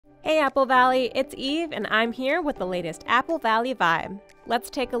Hey Apple Valley, it's Eve and I'm here with the latest Apple Valley vibe. Let's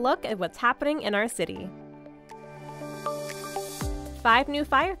take a look at what's happening in our city. 5 new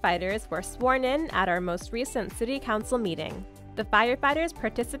firefighters were sworn in at our most recent City Council meeting. The firefighters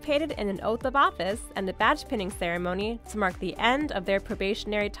participated in an oath of office and a badge pinning ceremony to mark the end of their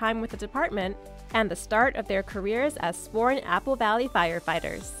probationary time with the department and the start of their careers as sworn Apple Valley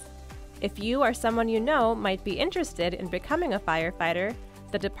firefighters. If you or someone you know might be interested in becoming a firefighter,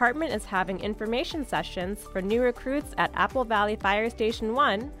 the department is having information sessions for new recruits at Apple Valley Fire Station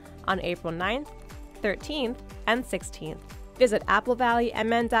 1 on April 9th, 13th, and 16th. Visit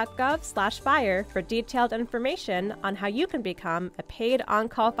applevalleymn.gov/fire for detailed information on how you can become a paid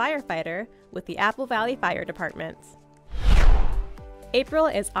on-call firefighter with the Apple Valley Fire Department. April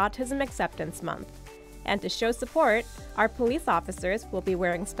is Autism Acceptance Month, and to show support, our police officers will be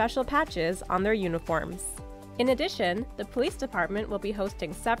wearing special patches on their uniforms. In addition, the police department will be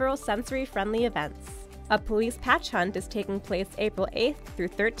hosting several sensory-friendly events. A police patch hunt is taking place April 8th through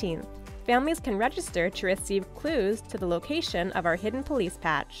 13th. Families can register to receive clues to the location of our hidden police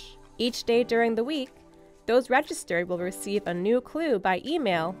patch. Each day during the week, those registered will receive a new clue by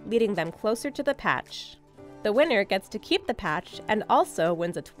email, leading them closer to the patch. The winner gets to keep the patch and also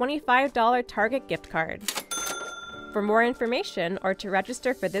wins a $25 Target gift card. For more information or to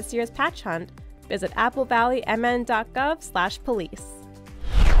register for this year's patch hunt, visit applevalleymn.gov/police.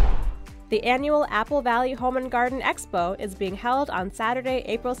 The annual Apple Valley Home and Garden Expo is being held on Saturday,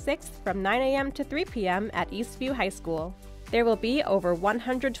 April 6th from 9 a.m. to 3 p.m. at Eastview High School. There will be over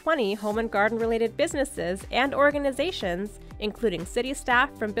 120 home and garden related businesses and organizations, including city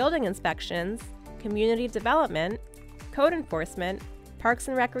staff from building inspections, community development, code enforcement, parks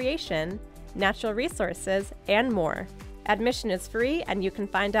and recreation, natural resources, and more. Admission is free, and you can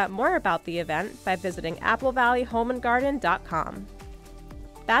find out more about the event by visiting applevalleyhomeandgarden.com.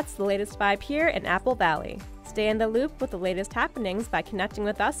 That's the latest vibe here in Apple Valley. Stay in the loop with the latest happenings by connecting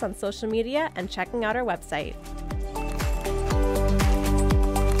with us on social media and checking out our website.